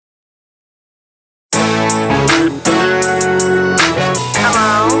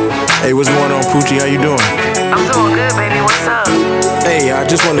Poochie, how you doing? I'm doing good, baby. What's up? Hey, I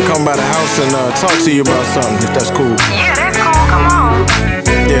just wanted to come by the house and talk to you about something, if that's cool. Yeah, that's cool. Come on.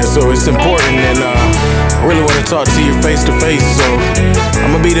 Yeah, so it's important, and I really want to talk to you face to face, so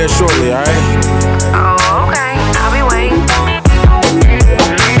I'm gonna be there shortly, alright? Oh, okay. I'll be waiting.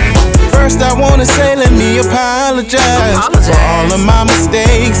 First I wanna say let me apologize for all of my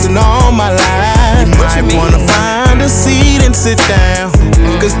mistakes and all my lies. Might wanna find a seat and sit down,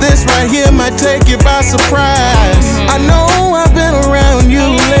 cause this right here might take you by surprise. I know I've been around you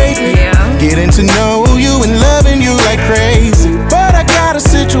lately, getting to know you and loving you like crazy, but I got a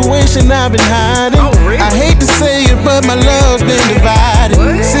situation I've been hiding. I hate to say it, but my love's been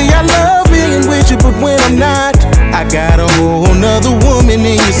divided. See, I love being with you, but when I'm not, I got a whole nother woman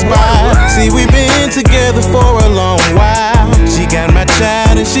in your spot. See, we've been together for a long while. She got my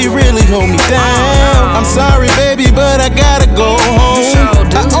child and she really hold me down. I'm sorry, baby, but I gotta go home.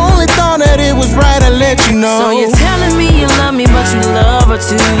 I only thought that it was right, I let you know. So you're telling me you love me, but you love her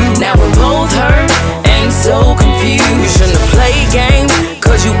too. Now we're both hurt, ain't so confused. You shouldn't have played games,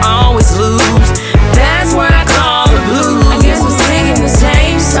 cause you always lose. That's why I call the blues. I guess we're singing the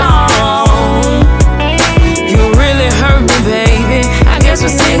same song. You really hurt me, baby. I guess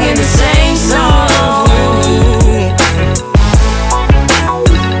we're singing the same song.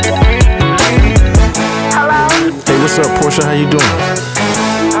 Hello? Hey, what's up, Portia? How you doing?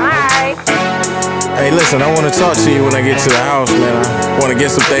 Alright. Hey, listen, I want to talk to you when I get to the house, man. I want to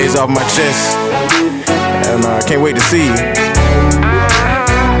get some things off my chest, and I can't wait to see you.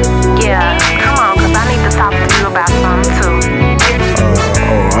 Yeah, come on, cause I need to talk to you about something too.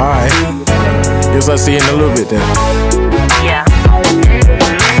 Alright. Guess I'll see you in a little bit then. Yeah.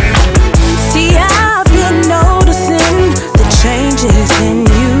 See, I've been noticing the changes in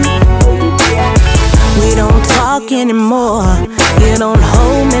you. We don't talk anymore. You don't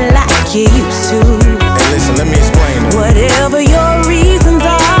hold me like you used to. Hey, listen, let me explain though. Whatever your reasons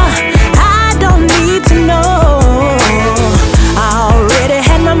are, I don't need to know. I already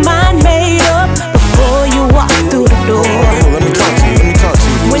had my mind made up before you walked through the door. Oh, let me talk to you.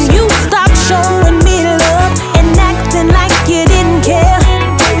 When you stopped showing me love and acting like you didn't care,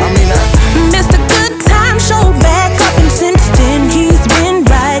 Mr. Good Time showed back up, and since then he's been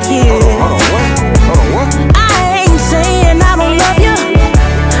right here. Hold on, what? I ain't saying I don't love you,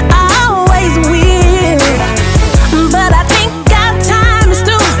 I always will, but I think our time is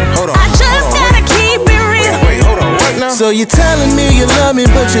through. I just gotta keep it real. Wait, hold on, what now? So you're telling me you love me,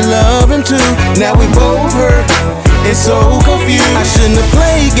 but you love him too. Now we both hurt and so confused. I shouldn't have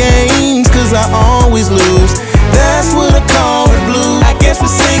played games, cause I always lose. That's what I call the blues. I guess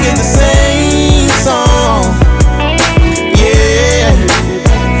we're singing the same song.